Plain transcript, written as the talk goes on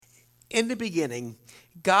In the beginning,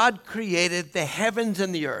 God created the heavens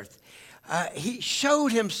and the earth. He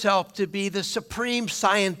showed himself to be the supreme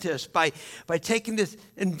scientist by taking this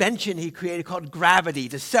invention he created called gravity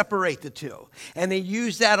to separate the two. And he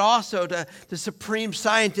used that also the supreme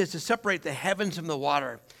scientist to separate the heavens from the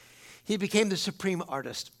water. He became the supreme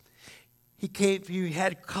artist. He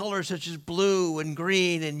had colors such as blue and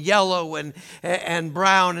green and yellow and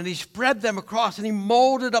brown, and he spread them across, and he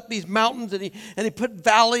molded up these mountains, and he put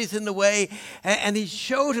valleys in the way, and he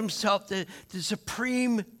showed himself the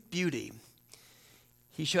supreme beauty.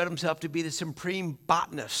 He showed himself to be the supreme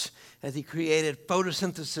botanist as he created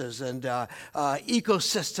photosynthesis and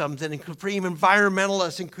ecosystems, and a supreme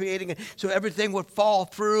environmentalist in creating it so everything would fall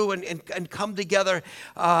through and come together,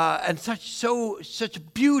 and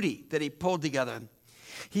such beauty that he pulled together.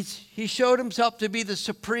 He showed himself to be the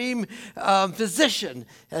supreme physician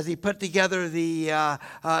as he put together the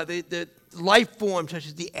life forms such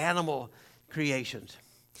as the animal creations.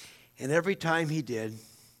 And every time he did,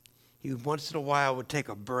 he once in a while would take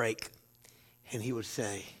a break, and he would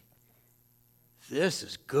say, "This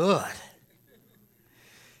is good."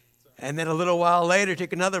 And then a little while later,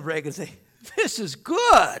 take another break and say, "This is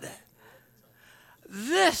good.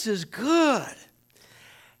 This is good."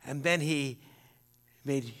 And then he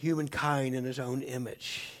made humankind in his own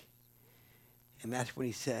image. And that's when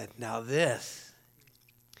he said, "Now this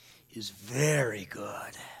is very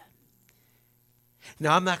good."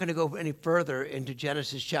 Now, I'm not going to go any further into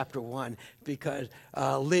Genesis chapter 1 because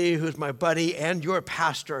Lee, who's my buddy and your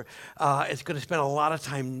pastor, is going to spend a lot of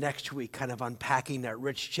time next week kind of unpacking that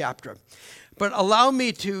rich chapter. But allow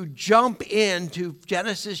me to jump into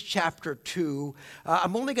Genesis chapter 2.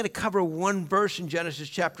 I'm only going to cover one verse in Genesis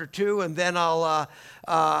chapter 2, and then I'll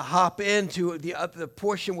hop into the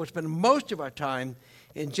portion we'll spend most of our time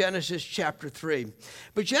in Genesis chapter 3.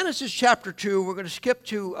 But Genesis chapter 2, we're going to skip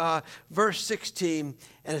to verse 16,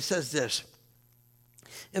 and it says this.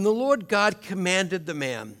 "And the Lord God commanded the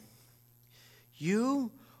man,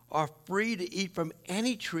 'You are free to eat from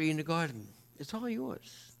any tree in the garden. It's all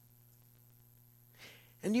yours.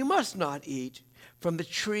 And you must not eat from the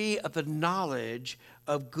tree of the knowledge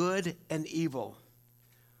of good and evil.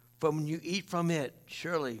 For when you eat from it,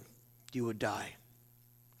 surely you will die.'"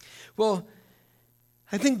 Well,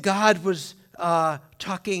 I think God was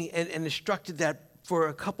talking and instructed that for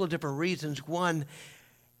a couple of different reasons. One,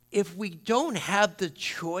 if we don't have the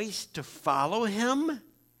choice to follow him,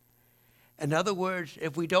 in other words,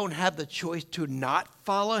 if we don't have the choice to not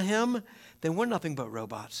follow him, then we're nothing but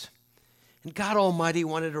robots. And God Almighty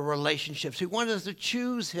wanted a relationship. So he wanted us to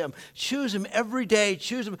choose him every day,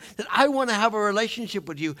 choose him, that I want to have a relationship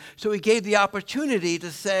with you. So he gave the opportunity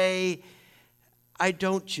to say, "I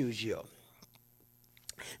don't choose you."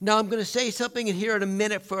 Now, I'm going to say something in here in a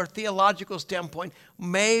minute for a theological standpoint.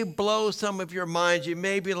 May blow some of your minds. You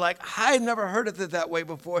may be like, "I never heard of it that way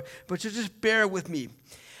before," but you just bear with me.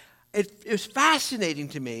 It's fascinating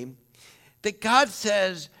to me that God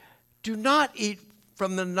says, "Do not eat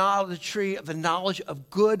from the tree of the knowledge of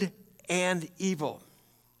good and evil."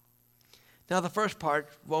 Now, the first part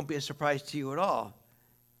won't be a surprise to you at all.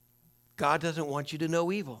 God doesn't want you to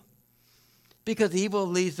know evil. Because evil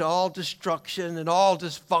leads to all destruction and all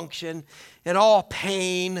dysfunction and all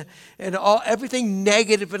pain and everything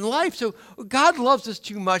negative in life. So God loves us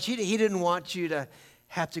too much. He didn't want you to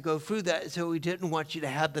have to go through that. So he didn't want you to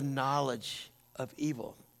have the knowledge of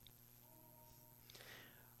evil.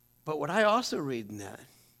 But what I also read in that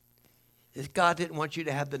is God didn't want you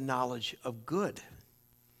to have the knowledge of good.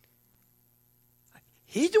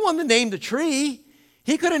 He's the one that named the tree.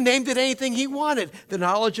 He could have named it anything he wanted. The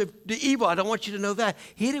knowledge of the evil. I don't want you to know that.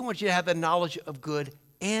 He didn't want you to have the knowledge of good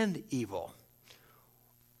and evil.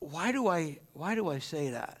 Why do I say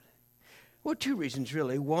that? Well, two reasons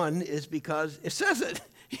really. One is because it says it.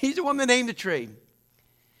 He's the one that named the tree.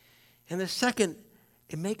 And the second,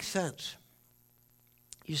 it makes sense.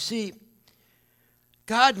 You see,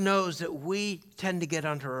 God knows that we tend to get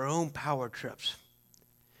onto our own power trips.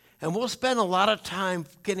 And we'll spend a lot of time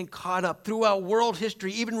getting caught up throughout world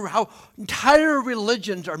history, even how entire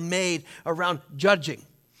religions are made around judging.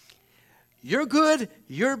 You're good,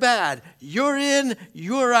 you're bad, you're in,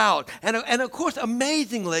 you're out. And of course,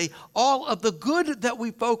 amazingly, all of the good that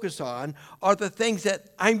we focus on are the things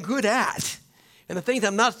that I'm good at. And the things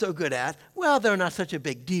I'm not so good at, well, they're not such a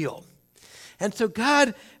big deal. And so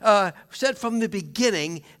God said from the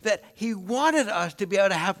beginning that he wanted us to be able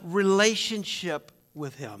to have relationship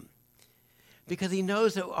with him. Because he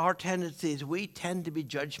knows that our tendencies, we tend to be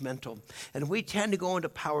judgmental. And we tend to go into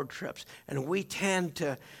power trips. And we tend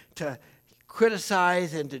to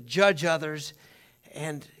criticize and to judge others.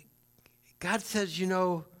 And God says,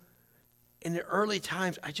 in the early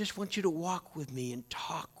times, I just want you to walk with me and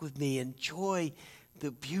talk with me, enjoy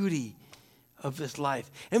the beauty of this life.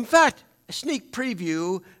 In fact, a sneak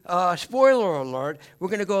preview, spoiler alert, we're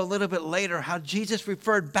going to go a little bit later, how Jesus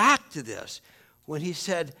referred back to this when he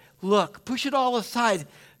said, look, push it all aside.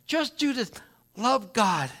 Just do this. Love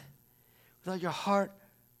God with all your heart,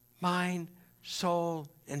 mind, soul,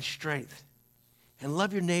 and strength. And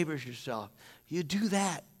love your neighbors yourself. You do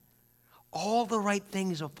that, all the right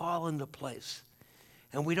things will fall into place.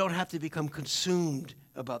 And we don't have to become consumed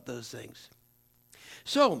about those things.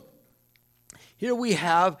 So, here we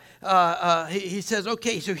have, he says,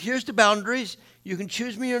 okay, so here's the boundaries. You can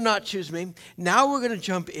choose me or not choose me. Now we're going to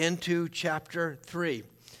jump into chapter 3.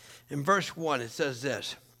 In verse 1, it says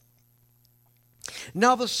this.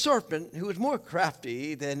 Now the serpent, who was more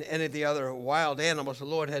crafty than any of the other wild animals the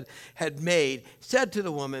Lord had made, said to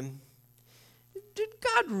the woman, did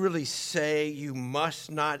God really say you must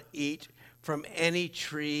not eat from any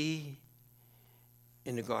tree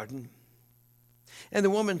in the garden? And the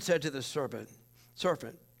woman said to the serpent,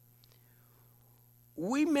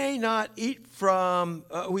 we may eat from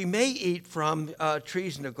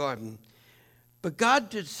trees in the garden, but God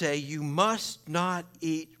did say you must not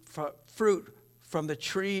eat fruit from the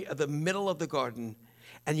tree of the middle of the garden,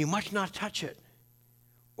 and you must not touch it,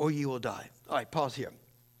 or you will die. All right, pause here.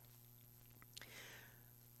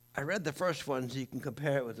 I read the first one so you can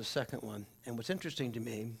compare it with the second one. And what's interesting to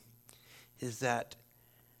me is that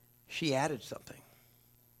she added something.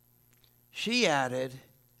 She added,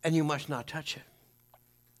 and you must not touch it.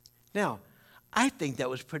 Now, I think that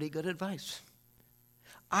was pretty good advice.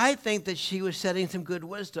 I think that she was setting some good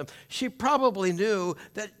wisdom. She probably knew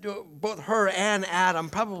that both her and Adam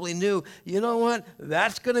probably knew, you know what,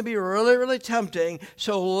 that's going to be really, really tempting,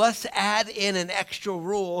 so let's add in an extra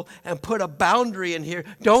rule and put a boundary in here.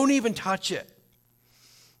 Don't even touch it.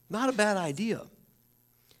 Not a bad idea.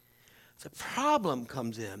 The problem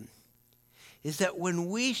comes in is that when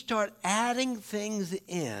we start adding things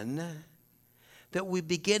in, that we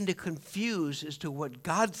begin to confuse as to what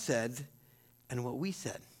God said and what we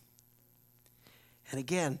said. And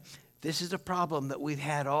again, this is a problem that we've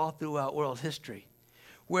had all throughout world history,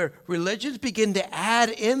 where religions begin to add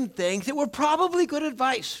in things that were probably good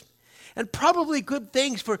advice and probably good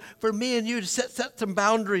things for me and you to set some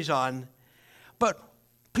boundaries on. But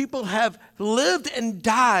people have lived and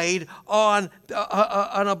died on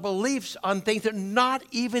a beliefs on things that are not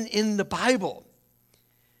even in the Bible.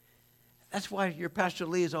 That's why your Pastor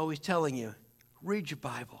Lee is always telling you, read your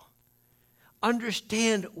Bible.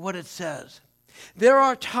 Understand what it says. There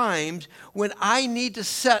are times when I need to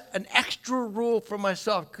set an extra rule for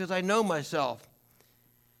myself because I know myself.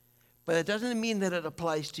 But it doesn't mean that it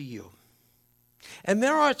applies to you. And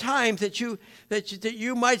there are times that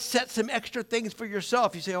you might set some extra things for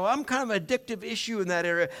yourself. You say, oh, I'm kind of an addictive issue in that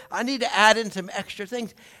area. I need to add in some extra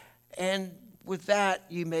things. And with that,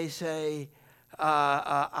 you may say,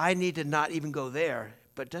 I need to not even go there.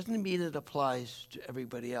 But it doesn't mean it applies to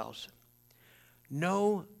everybody else.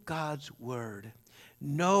 Know God's word.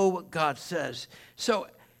 Know what God says. So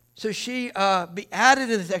she added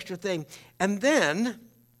in this extra thing. And then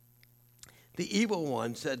the evil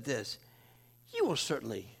one said this, you will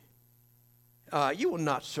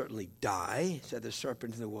not certainly die, said the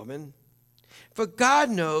serpent to the woman. For God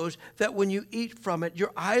knows that when you eat from it,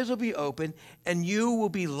 your eyes will be open, and you will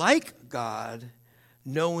be like God,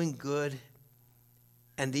 knowing good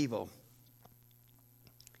and evil.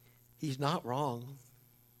 He's not wrong.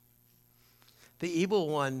 The evil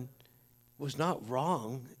one was not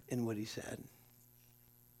wrong in what he said.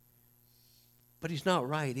 But he's not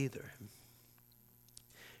right either.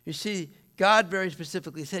 You see, God very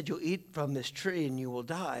specifically said, you'll eat from this tree and you will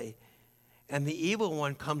die. And the evil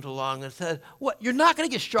one comes along and says, what, you're not going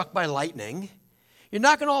to get struck by lightning. You're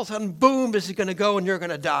not going to all of a sudden, boom, this is going to go and you're going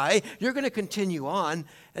to die. You're going to continue on.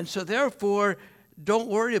 And so therefore, don't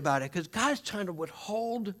worry about it because God's trying to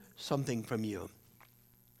withhold something from you.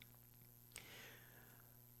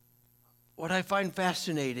 What I find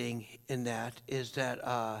fascinating in that is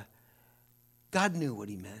that God knew what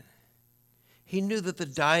he meant. He knew that the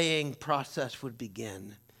dying process would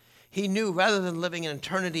begin. He knew rather than living in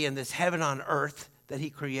eternity in this heaven on earth that he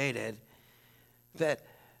created, that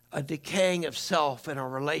a decaying of self and our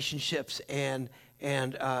relationships and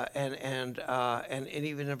even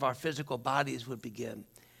of our physical bodies would begin.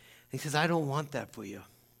 He says, I don't want that for you.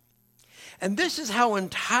 And this is how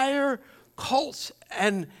entire cults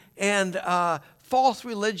and false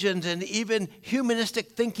religions and even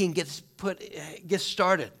humanistic thinking gets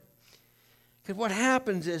started. Because what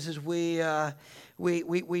happens is we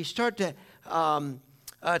start to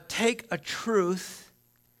take a truth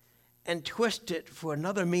and twist it for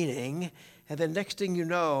another meaning, and the next thing you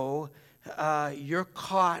know, you're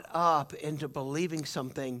caught up into believing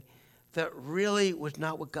something that really was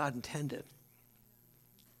not what God intended.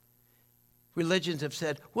 Religions have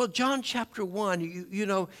said, well, John chapter 1, you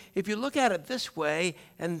know, if you look at it this way,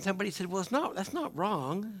 and somebody said, well, that's not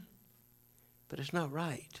wrong, but it's not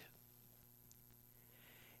right.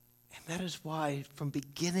 And that is why from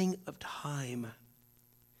beginning of time,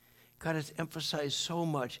 God has emphasized so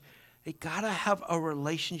much, you got to have a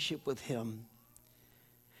relationship with him.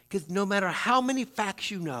 Because no matter how many facts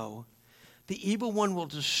you know, the evil one will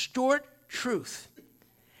distort truth.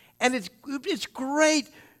 And it's great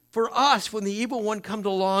for us when the evil one comes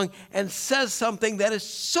along and says something that is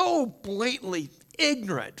so blatantly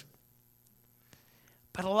ignorant.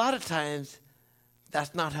 But a lot of times,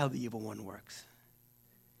 that's not how the evil one works.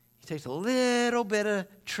 He takes a little bit of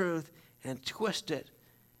truth and twists it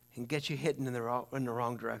and gets you hidden in the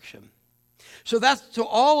wrong direction. So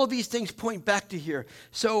all of these things point back to here.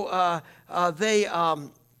 So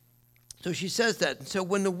so she says that. And so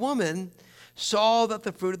when the woman saw that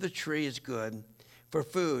the fruit of the tree is good for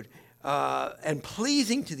food and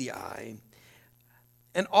pleasing to the eye,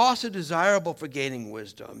 and also desirable for gaining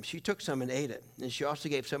wisdom, she took some and ate it. And she also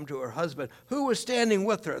gave some to her husband, who was standing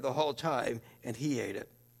with her the whole time, and he ate it.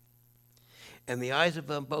 And the eyes of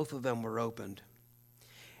them, both of them, were opened.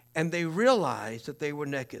 And they realized that they were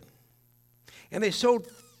naked. And they sewed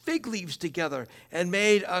fig leaves together and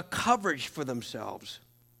made a coverage for themselves.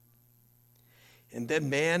 And then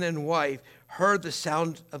man and wife heard the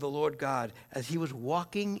sound of the Lord God as he was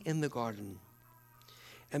walking in the garden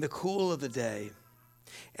in the cool of the day.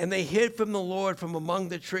 And they hid from the Lord from among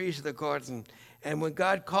the trees of the garden. And when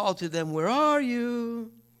God called to them, "Where are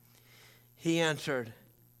you?" he answered,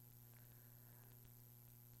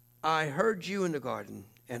 "I heard you in the garden,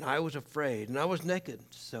 and I was afraid, and I was naked,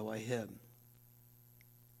 so I hid."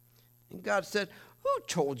 And God said, "Who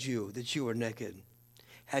told you that you were naked?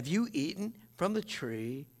 Have you eaten from the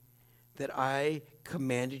tree that I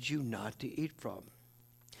commanded you not to eat from?"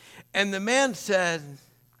 And the man said,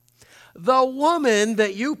 "The woman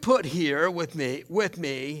that you put here with me, but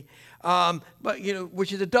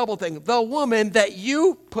which is a double thing. The woman that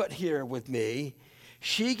you put here with me,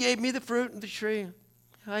 she gave me the fruit of the tree.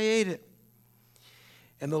 I ate it."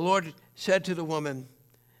 And the Lord said to the woman,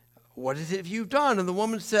 "What is it you've done?" And the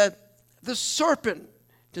woman said, "The serpent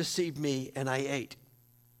deceived me, and I ate."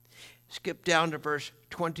 Skip down to verse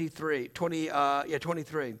 23.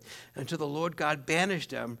 Until the Lord God banished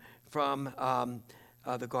them from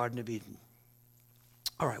the Garden of Eden.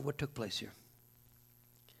 All right, what took place here?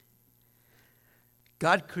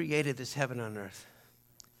 God created this heaven on earth.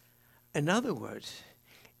 In other words,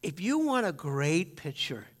 if you want a great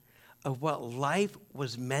picture of what life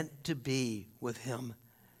was meant to be with him,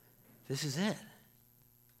 this is it.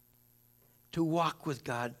 To walk with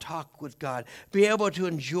God, talk with God, be able to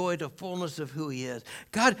enjoy the fullness of who he is.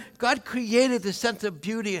 God created the sense of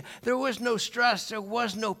beauty. There was no stress. There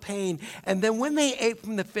was no pain. And then when they ate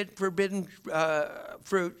from the forbidden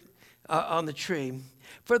fruit on the tree,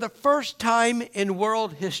 for the first time in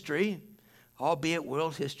world history, albeit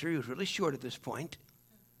world history was really short at this point,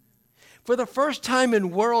 for the first time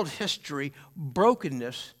in world history,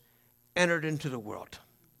 brokenness entered into the world.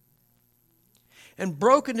 And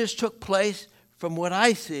brokenness took place, from what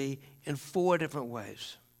I see, in 4 different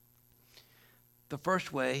ways. The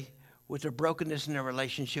first way was the brokenness in their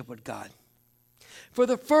relationship with God. For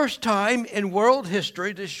the first time in world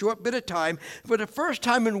history, this short bit of time, for the first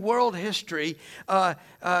time in world history,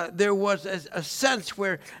 there was a sense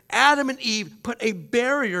where Adam and Eve put a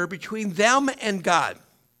barrier between them and God.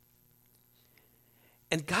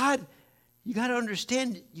 And God, you got to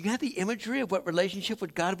understand, you got the imagery of what relationship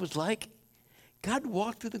with God was like? God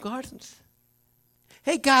walked through the gardens.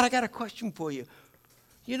 Hey, God, I got a question for you.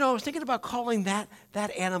 You know, I was thinking about calling that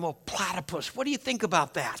animal platypus. What do you think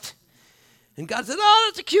about that? And God said, "Oh,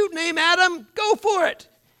 that's a cute name, Adam. Go for it."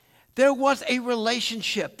 There was a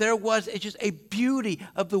relationship. There was just a beauty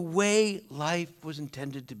of the way life was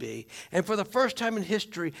intended to be. And for the first time in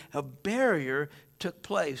history, a barrier took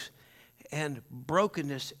place and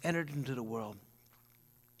brokenness entered into the world.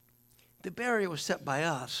 The barrier was set by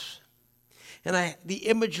us. And the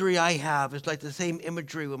imagery I have is like the same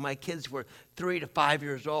imagery when my kids were 3 to 5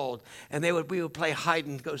 years old. And we would play hide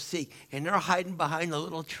and go seek. And they're hiding behind a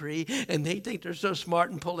little tree. And they think they're so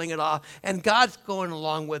smart and pulling it off. And God's going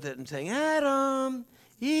along with it and saying, "Adam,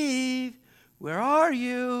 Eve, where are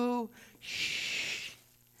you? Shh."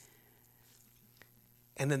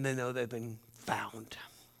 And then they know they've been found.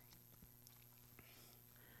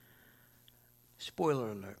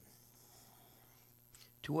 Spoiler alert.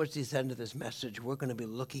 towards the end of this message, we're going to be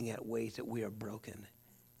looking at ways that we are broken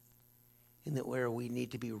and that where we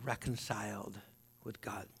need to be reconciled with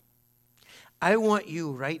God. I want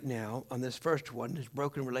you right now on this first one, this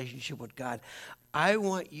broken relationship with God, I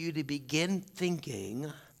want you to begin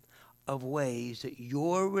thinking of ways that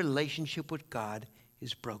your relationship with God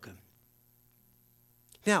is broken.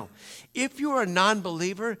 Now, if you're a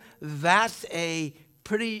non-believer, that's a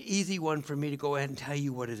pretty easy one for me to go ahead and tell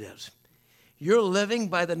you what it is. You're living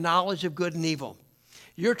by the knowledge of good and evil.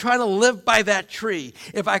 You're trying to live by that tree.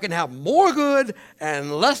 If I can have more good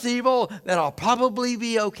and less evil, then I'll probably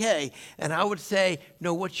be okay. And I would say,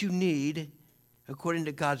 no, what you need, according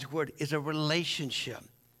to God's word, is a relationship.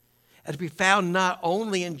 As we found not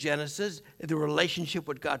only in Genesis, the relationship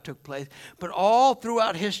with God took place, but all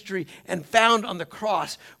throughout history and found on the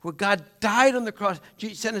cross, where God died on the cross.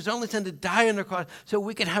 Jesus sent his only son to die on the cross so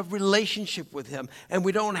we can have relationship with him. And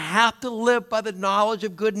we don't have to live by the knowledge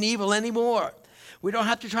of good and evil anymore. We don't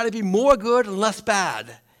have to try to be more good and less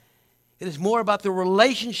bad. It is more about the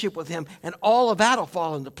relationship with him, and all of that will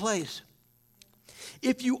fall into place.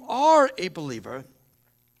 If you are a believer,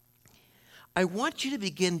 I want you to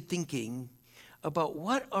begin thinking about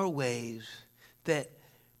what are ways that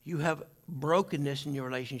you have brokenness in your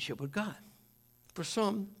relationship with God. For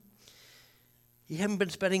some, you haven't been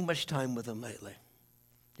spending much time with him lately.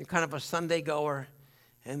 You're kind of a Sunday goer,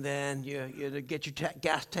 and then you get your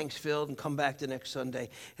gas tanks filled and come back the next Sunday,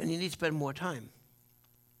 and you need to spend more time.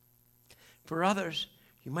 For others,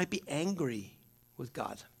 you might be angry with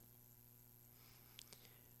God.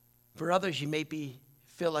 For others, you may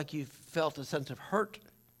feel like you felt a sense of hurt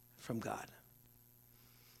from God.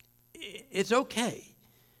 It's okay.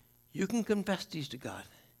 You can confess these to God.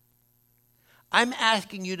 I'm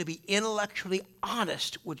asking you to be intellectually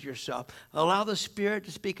honest with yourself. Allow the Spirit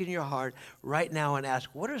to speak in your heart right now and ask,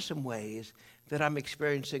 what are some ways that I'm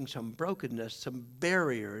experiencing some brokenness, some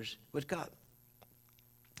barriers with God?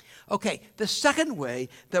 Okay, the second way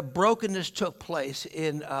that brokenness took place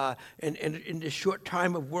in the short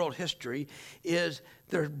time of world history is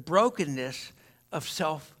the brokenness of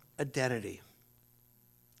self-identity.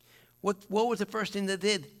 What was the first thing they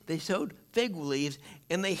did? They sewed fig leaves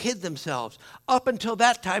and they hid themselves. Up until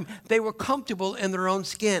that time, they were comfortable in their own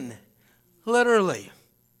skin, literally.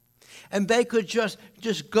 And they could just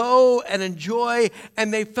go and enjoy,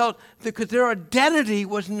 and they felt because their identity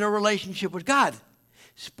was in their relationship with God.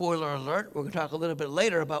 Spoiler alert, we're going to talk a little bit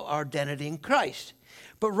later about our identity in Christ.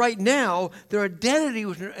 But right now, their identity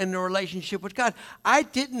was in their relationship with God. I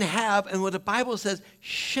didn't have, and what the Bible says,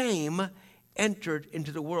 shame entered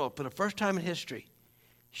into the world. For the first time in history,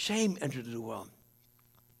 shame entered into the world.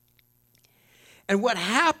 And what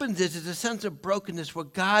happens is a sense of brokenness where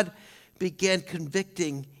God began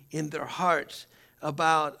convicting in their hearts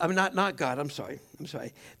about, that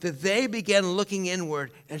they began looking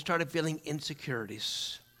inward and started feeling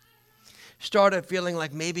insecurities. Started feeling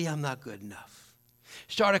like maybe I'm not good enough.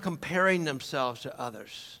 Started comparing themselves to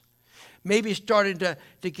others. Maybe started to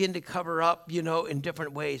begin to cover up, in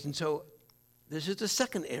different ways. And so this is the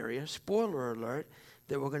second area, spoiler alert,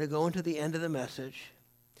 that we're going to go into the end of the message.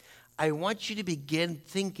 I want you to begin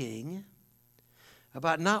thinking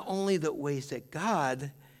about not only the ways that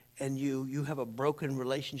God and you have a broken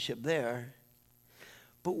relationship there,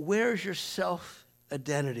 but where's your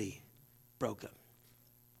self-identity broken?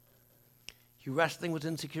 You wrestling with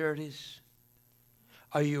insecurities?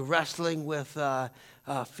 Are you wrestling with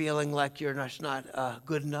feeling like you're just not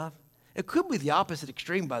good enough? It could be the opposite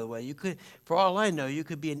extreme, by the way. You could, for all I know, you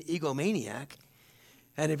could be an egomaniac.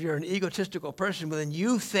 And if you're an egotistical person, well, then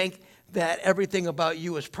you think that everything about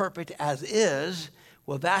you is perfect as is.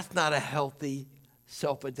 Well, that's not a healthy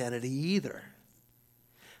self-identity either.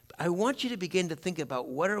 I want you to begin to think about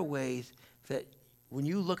what are ways that when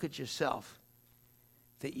you look at yourself,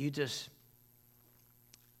 that you just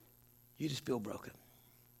feel broken.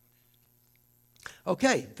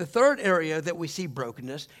 Okay, the third area that we see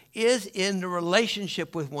brokenness is in the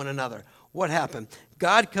relationship with one another. What happened?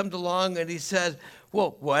 God comes along and he says,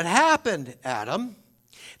 well, what happened, Adam?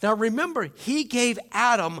 Now remember, he gave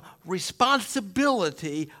Adam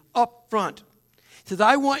responsibility up front. He says,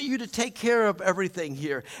 I want you to take care of everything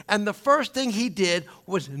here. And the first thing he did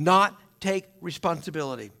was not take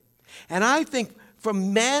responsibility. And I think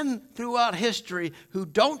from men throughout history who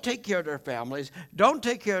don't take care of their families, don't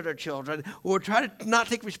take care of their children, or try to not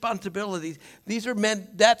take responsibilities, these are men,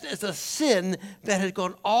 that is a sin that has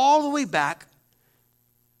gone all the way back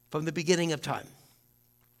from the beginning of time,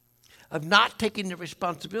 of not taking the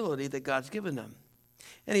responsibility that God's given them.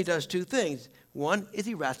 And he does two things. One is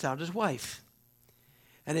he rats out his wife.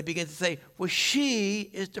 And he begins to say, well, she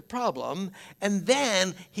is the problem. And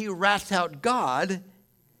then he rats out God,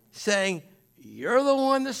 saying, you're the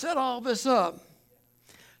one that set all this up.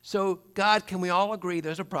 So, God, can we all agree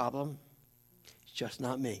there's a problem? It's just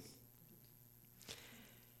not me.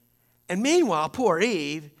 And meanwhile, poor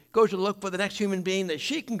Eve goes to look for the next human being that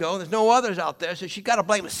she can go. There's no others out there, so she's got to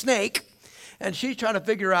blame a snake. And she's trying to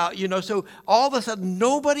figure out, so all of a sudden,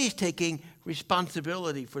 nobody's taking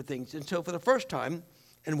responsibility for things. And so for the first time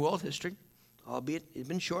in world history, albeit it's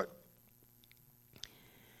been short,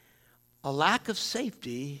 a lack of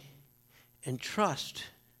safety and trust,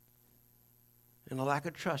 and a lack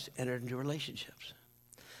of trust entered into relationships.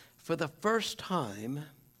 For the first time,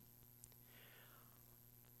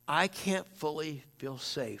 I can't fully feel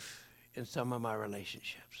safe in some of my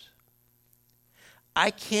relationships.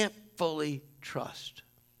 I can't fully trust.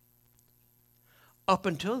 Up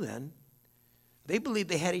until then, they believed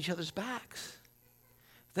they had each other's backs.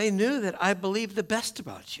 They knew that I believed the best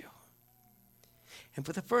about you. And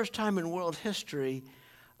for the first time in world history,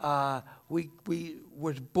 we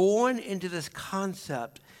were born into this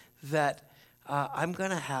concept that I'm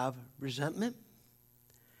going to have resentment,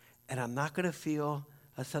 and I'm not going to feel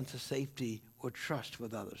a sense of safety or trust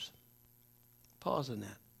with others. Pause on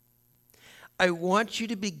that. I want you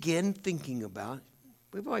to begin thinking about,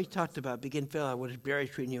 we've always talked about, begin feeling out what is buried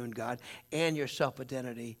between you and God and your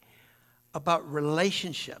self-identity, about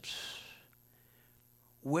relationships.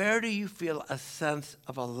 Where do you feel a sense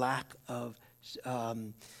of a lack of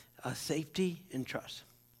safety and trust?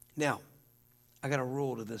 Now, I got a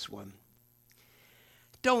rule to this one.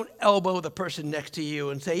 Don't elbow the person next to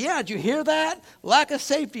you and say, yeah, did you hear that? Lack of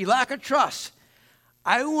safety, lack of trust.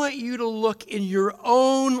 I want you to look in your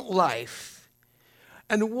own life.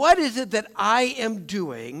 And what is it that I am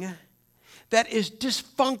doing that is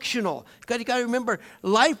dysfunctional? Because you got to remember,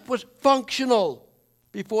 life was functional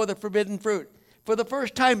before the forbidden fruit. For the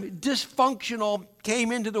first time, dysfunctional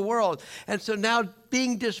came into the world. And so now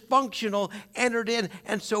being dysfunctional entered in.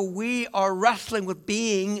 And so we are wrestling with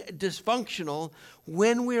being dysfunctional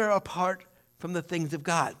when we are apart from the things of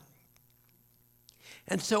God.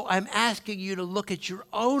 And so I'm asking you to look at your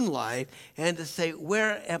own life and to say,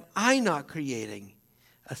 where am I not creating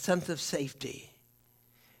a sense of safety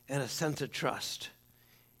and a sense of trust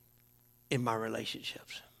in my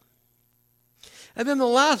relationships? And then the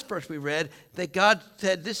last verse we read, that God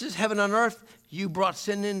said, this is heaven on earth. You brought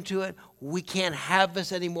sin into it. We can't have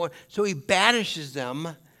this anymore. So he banishes them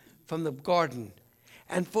from the garden.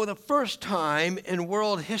 And for the first time in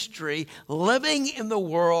world history, living in the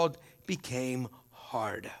world became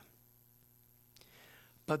hard.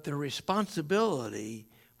 But the responsibility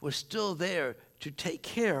was still there to take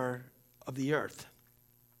care of the earth.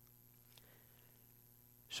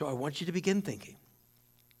 So I want you to begin thinking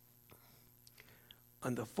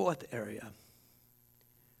on the fourth area.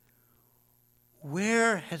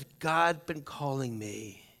 Where has God been calling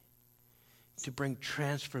me to bring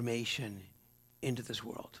transformation into this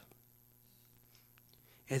world?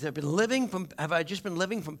 Have I just been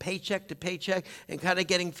living from paycheck to paycheck and kind of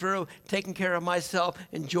getting through, taking care of myself,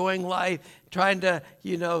 enjoying life, trying to,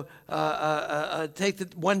 take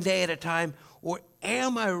it one day at a time? Or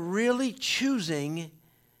am I really choosing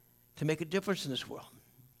to make a difference in this world?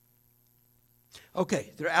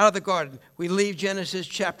 Okay, they're out of the garden. We leave Genesis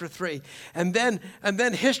chapter 3. And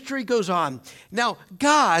then history goes on. Now,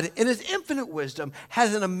 God, in his infinite wisdom,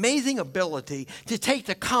 has an amazing ability to take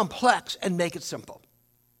the complex and make it simple.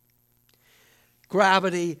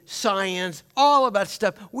 Gravity, science, all of that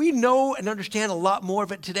stuff. We know and understand a lot more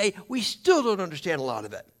of it today. We still don't understand a lot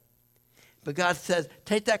of it. But God says,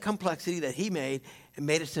 take that complexity that he made and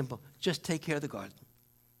made it simple. Just take care of the garden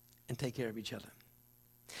and take care of each other.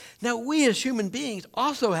 Now, we as human beings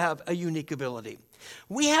also have a unique ability.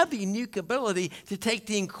 We have the unique ability to take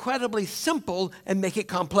the incredibly simple and make it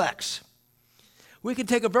complex. We can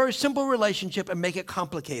take a very simple relationship and make it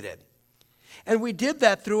complicated. And we did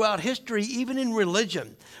that throughout history, even in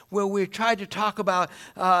religion, where we tried to talk about,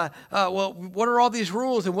 what are all these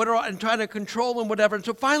rules and trying to control them, whatever. And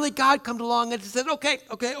so finally God comes along and said, okay.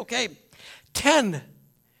 10.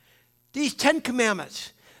 These 10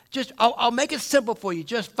 commandments. I'll make it simple for you.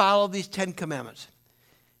 Just follow these 10 commandments.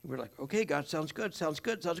 And we're like, okay, God, sounds good.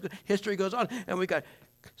 History goes on, and we got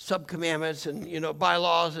sub-commandments and,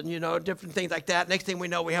 bylaws and, different things like that. Next thing we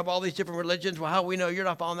know, we have all these different religions. Well, how do we know you're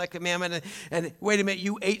not following that commandment? And wait a minute,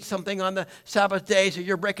 you ate something on the Sabbath day, so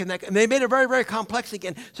you're breaking that. And they made it very, very complex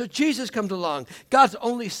again. So Jesus comes along, God's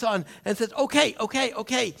only son, and says, okay,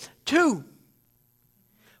 2.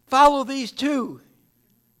 Follow these 2.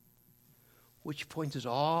 Which points us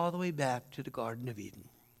all the way back to the Garden of Eden.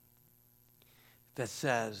 that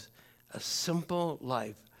says a simple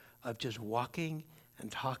life of just walking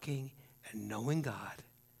and talking and knowing God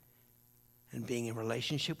and being in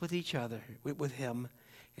relationship with each other, with him,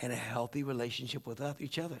 and a healthy relationship with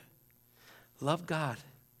each other. Love God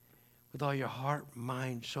with all your heart,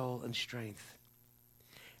 mind, soul, and strength.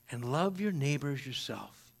 And love your neighbors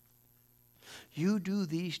yourself. You do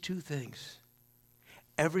these two things,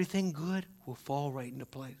 everything good will fall right into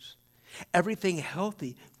place. Everything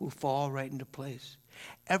healthy will fall right into place.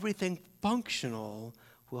 Everything functional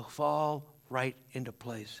will fall right into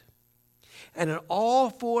place. And in all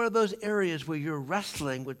four of those areas where you're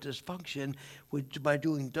wrestling with dysfunction, by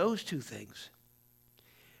doing those two things,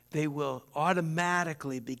 they will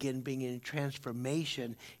automatically begin being in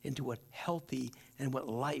transformation into what healthy and what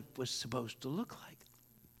life was supposed to look like.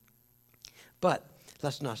 But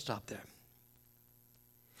let's not stop there.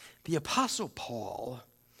 The Apostle Paul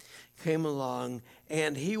came along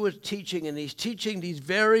and he was teaching, and he's teaching these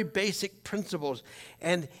very basic principles.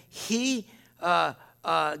 And he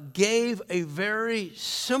gave a very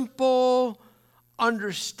simple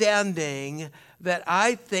understanding that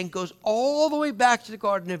I think goes all the way back to the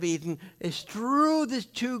Garden of Eden. Is through these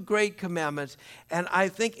two great commandments. And I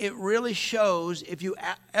think it really shows, if you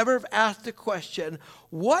ever have asked the question,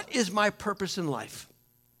 what is my purpose in life?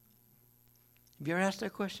 Have you ever asked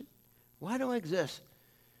that question? Why do I exist?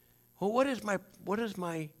 Well, what is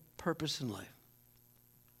my purpose in life?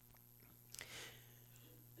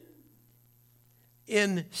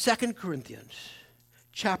 In 2 Corinthians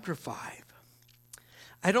chapter 5,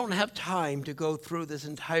 I don't have time to go through this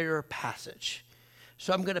entire passage,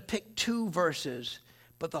 so I'm going to pick 2 verses,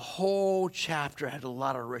 but the whole chapter had a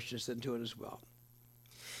lot of richness into it as well.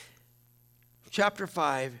 Chapter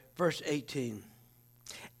 5, verse 18,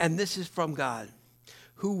 and this is from God,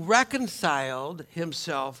 who reconciled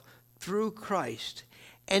himself through Christ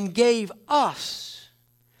and gave us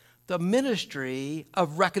the ministry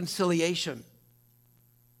of reconciliation.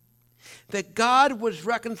 That God was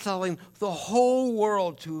reconciling the whole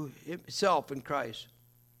world to himself in Christ,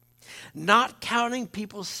 not counting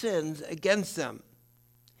people's sins against them.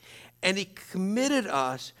 And he committed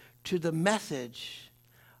us to the message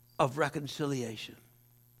of reconciliation.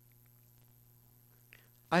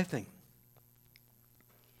 I think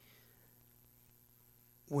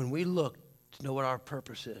when we look to know what our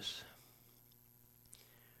purpose is,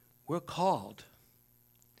 we're called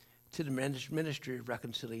to the ministry of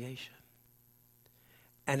reconciliation.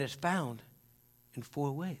 And it's found in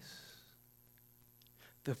 4 ways.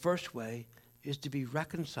 The first way is to be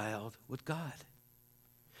reconciled with God.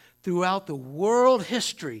 Throughout the world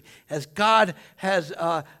history, as God has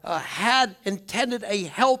had intended a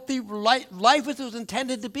healthy life as it was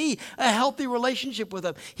intended to be, a healthy relationship with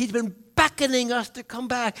him, he's been beckoning us to come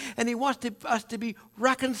back, and he wants us to be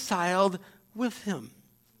reconciled with him.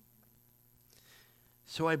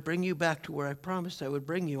 So I bring you back to where I promised I would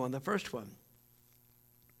bring you on the first one.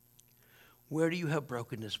 Where do you have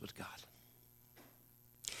brokenness with God?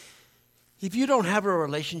 If you don't have a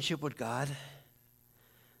relationship with God,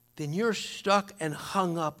 then you're stuck and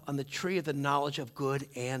hung up on the tree of the knowledge of good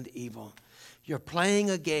and evil. You're playing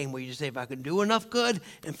a game where you say, if I can do enough good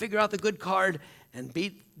and figure out the good card and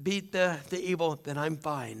beat the evil, then I'm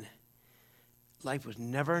fine. Life was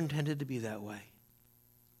never intended to be that way.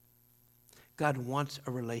 God wants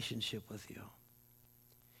a relationship with you.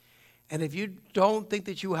 And if you don't think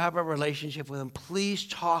that you have a relationship with him, please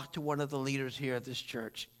talk to one of the leaders here at this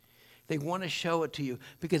church. They want to show it to you,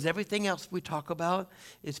 because everything else we talk about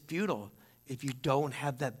is futile if you don't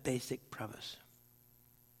have that basic premise.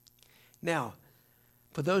 Now,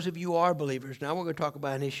 for those of you who are believers, now we're going to talk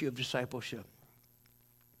about an issue of discipleship.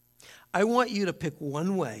 I want you to pick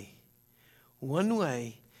one way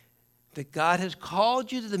that God has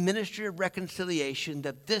called you to the ministry of reconciliation,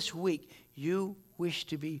 that this week you wish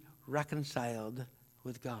to be reconciled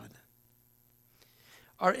with God.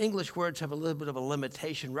 Our English words have a little bit of a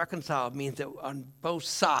limitation. Reconcile means that on both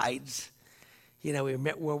sides, we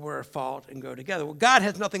admit where we're at fault and go together. Well, God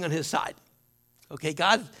has nothing on his side. Okay,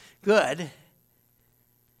 God's good,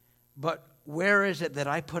 but where is it that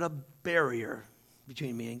I put a barrier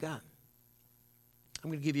between me and God?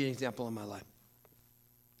 I'm going to give you an example in my life.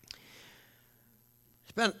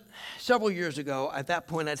 Spent several years ago, at that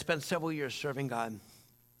point, I'd spent several years serving God.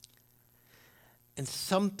 And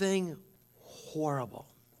something horrible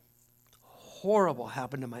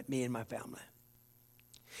happened to me and my family.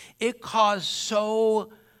 It caused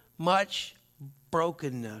so much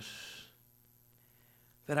brokenness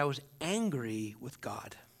that I was angry with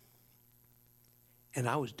God. And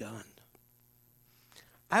I was done.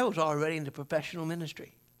 I was already into professional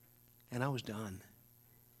ministry, and I was done.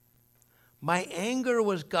 My anger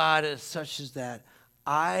was God as such as that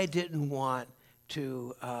I didn't want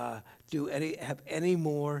to have any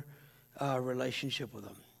more relationship with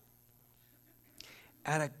him.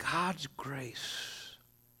 Out of God's grace,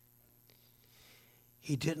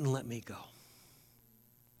 he didn't let me go.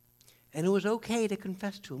 And it was okay to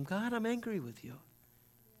confess to him, God, I'm angry with you.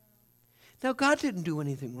 Now, God didn't do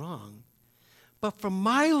anything wrong. But from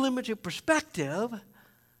my limited perspective,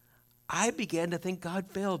 I began to think God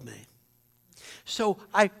failed me. So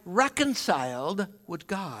I reconciled with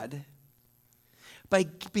God by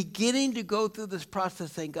beginning to go through this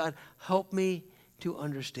process saying, God, help me to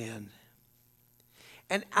understand.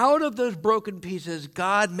 And out of those broken pieces,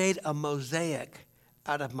 God made a mosaic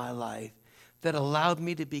out of my life that allowed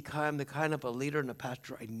me to become the kind of a leader and a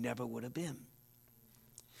pastor I never would have been.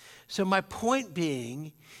 So my point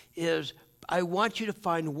being is I want you to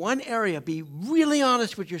find one area, be really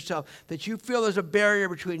honest with yourself, that you feel there's a barrier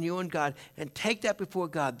between you and God, and take that before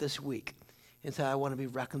God this week and say, I want to be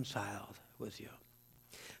reconciled with you.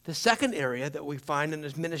 The second area that we find in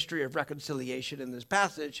this ministry of reconciliation in this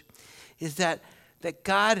passage is that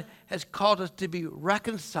God has called us to be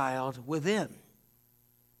reconciled within.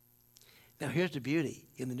 Now, here's the beauty.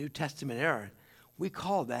 In the New Testament era, we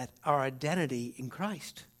call that our identity in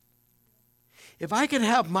Christ. If I can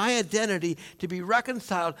have my identity to be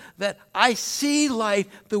reconciled, that I see life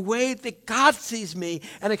the way that God sees me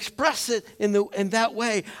and express it in that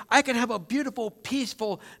way, I can have a beautiful,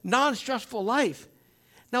 peaceful, non-stressful life.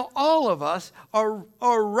 Now, all of us are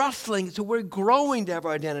wrestling, so we're growing to have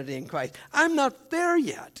our identity in Christ. I'm not there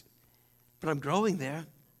yet, but I'm growing there.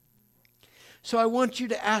 So I want you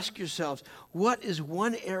to ask yourselves, what is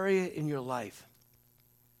one area in your life?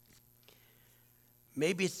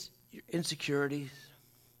 Maybe it's your insecurities.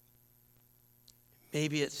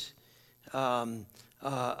 Maybe it's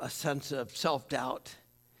a sense of self-doubt.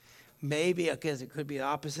 Maybe, because it could be the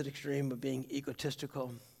opposite extreme of being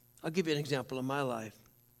egotistical. I'll give you an example in my life.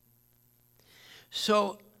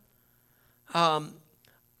 So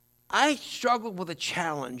I struggled with a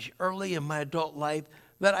challenge early in my adult life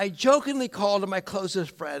that I jokingly called to my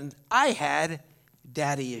closest friend, I had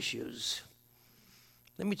daddy issues.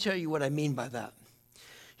 Let me tell you what I mean by that.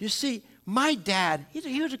 You see, my dad,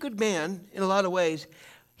 he was a good man in a lot of ways.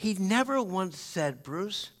 He never once said,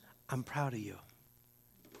 Bruce, I'm proud of you.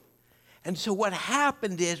 And so what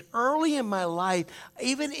happened is early in my life,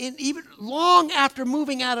 even long after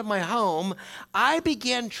moving out of my home, I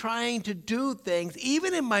began trying to do things,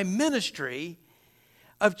 even in my ministry,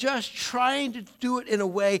 of just trying to do it in a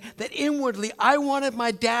way that inwardly I wanted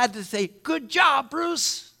my dad to say, good job,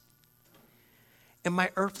 Bruce. And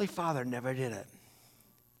my earthly father never did it.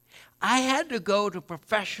 I had to go to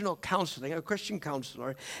professional counseling, a Christian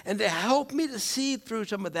counselor, and to help me to see through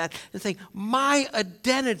some of that and think my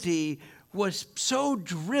identity was so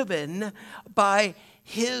driven by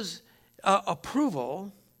his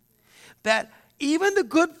approval that even the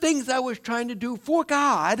good things I was trying to do for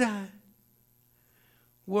God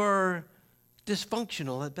were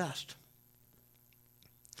dysfunctional at best.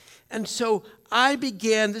 And so I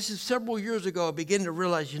began, this is several years ago, I began to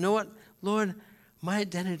realize, you know what, Lord, my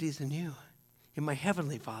identity is in you, in my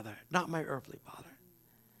heavenly Father, not my earthly father.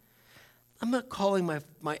 I'm not calling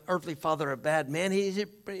my earthly father a bad man. He's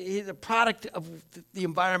a product of the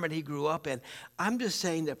environment he grew up in. I'm just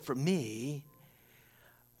saying that for me,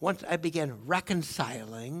 once I began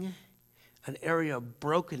reconciling an area of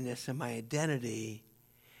brokenness in my identity,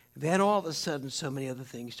 then all of a sudden so many other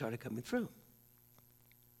things started coming through.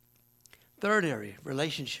 Third area,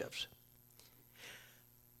 relationships.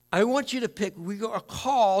 I want you to pick, we are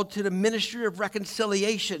called to the ministry of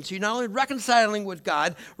reconciliation. So you're not only reconciling with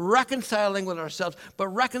God, reconciling with ourselves, but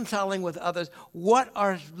reconciling with others. What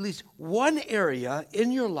are at least one area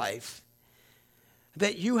in your life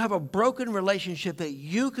that you have a broken relationship that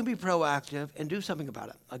you can be proactive and do something about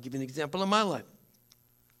it? I'll give you an example in my life.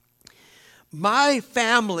 My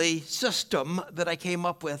family system that I came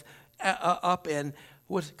up in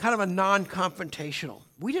was kind of a non-confrontational.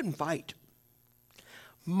 We didn't fight.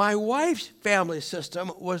 My wife's family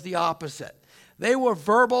system was the opposite. They were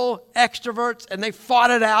verbal extroverts, and they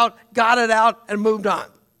fought it out, got it out, and moved on.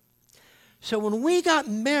 So when we got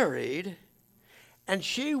married, and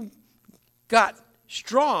she got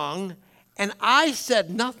strong, and I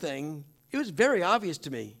said nothing, it was very obvious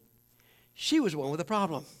to me. She was the one with the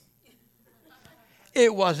problem.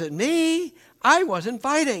 It wasn't me. I wasn't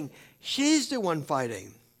fighting. She's the one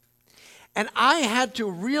fighting. And I had to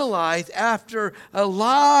realize after a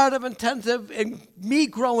lot of intensive and me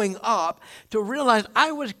growing up to realize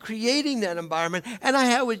I was creating that environment and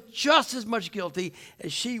I was just as much guilty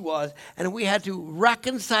as she was. And we had to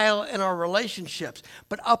reconcile in our relationships.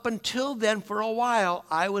 But up until then, for a while,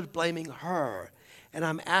 I was blaming her. And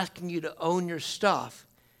I'm asking you to own your stuff.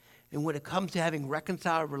 And when it comes to having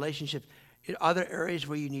reconciled relationships, are there areas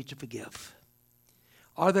where you need to forgive?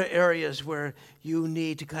 Are there areas where you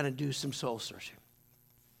need to kind of do some soul searching?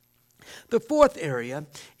 The fourth area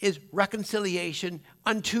is reconciliation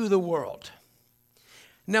unto the world.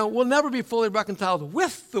 Now, we'll never be fully reconciled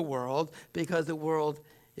with the world because the world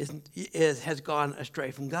has gone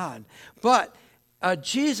astray from God. But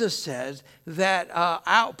Jesus says that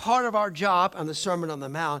part of our job on the Sermon on the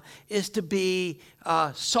Mount is to be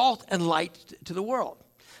salt and light to the world.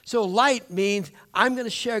 So light means I'm going to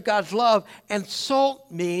share God's love, and salt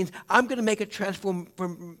means I'm going to make a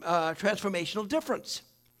transformational difference.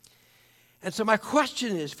 And so my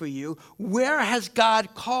question is for you, where has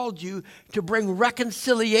God called you to bring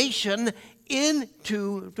reconciliation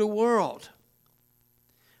into the world?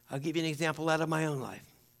 I'll give you an example out of my own life.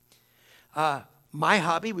 My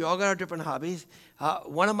hobby, we all got our different hobbies.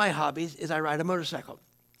 One of my hobbies is I ride a motorcycle.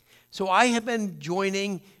 So I have been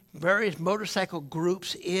joining various motorcycle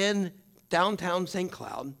groups in downtown St.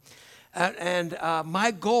 Cloud. And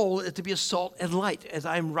my goal is to be a salt and light as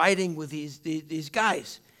I'm riding with these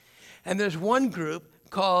guys. And there's one group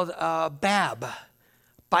called BAB,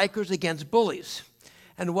 Bikers Against Bullies.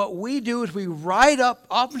 And what we do is we ride up,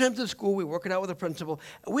 oftentimes at school, we work it out with the principal.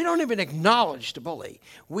 We don't even acknowledge the bully.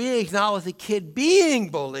 We acknowledge the kid being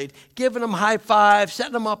bullied, giving them high fives,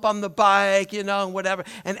 setting them up on the bike, whatever.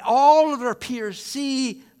 And all of their peers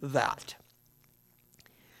see that.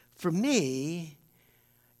 For me,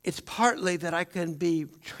 it's partly that I can be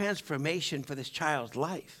transformation for this child's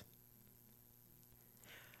life.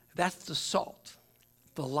 That's the salt.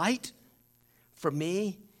 The light, for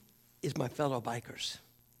me, is my fellow bikers.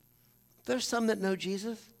 There's some that know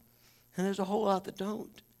Jesus, and there's a whole lot that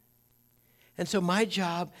don't. And so my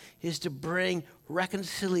job is to bring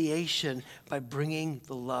reconciliation by bringing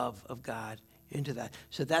the love of God into that.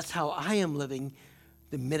 So that's how I am living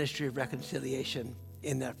the ministry of reconciliation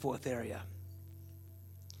in that fourth area.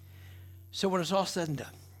 So when it's all said and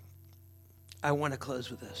done, I want to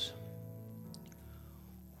close with this.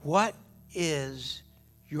 What is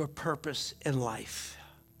your purpose in life?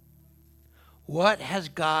 What has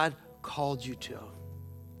God called you to?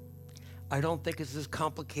 I don't think it's as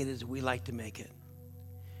complicated as we like to make it.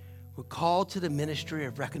 We're called to the ministry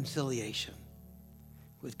of reconciliation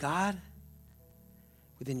with God,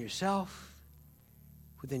 within yourself,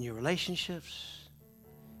 within your relationships,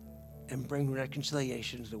 and bring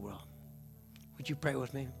reconciliation to the world. Would you pray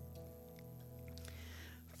with me?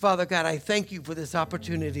 Father God, I thank you for this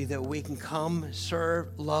opportunity that we can come,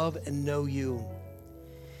 serve, love, and know you.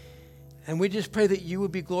 And we just pray that you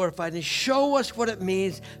would be glorified and show us what it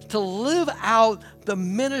means to live out the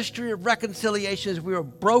ministry of reconciliation as we were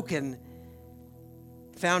broken,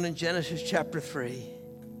 found in Genesis chapter 3,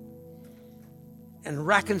 and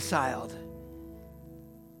reconciled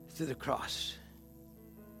through the cross.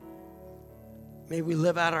 May we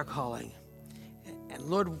live out our calling. And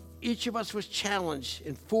Lord, each of us was challenged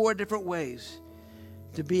in 4 different ways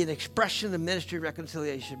to be an expression of the ministry of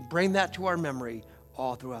reconciliation. Bring that to our memory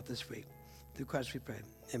all throughout this week. Through Christ we pray.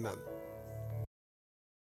 Amen.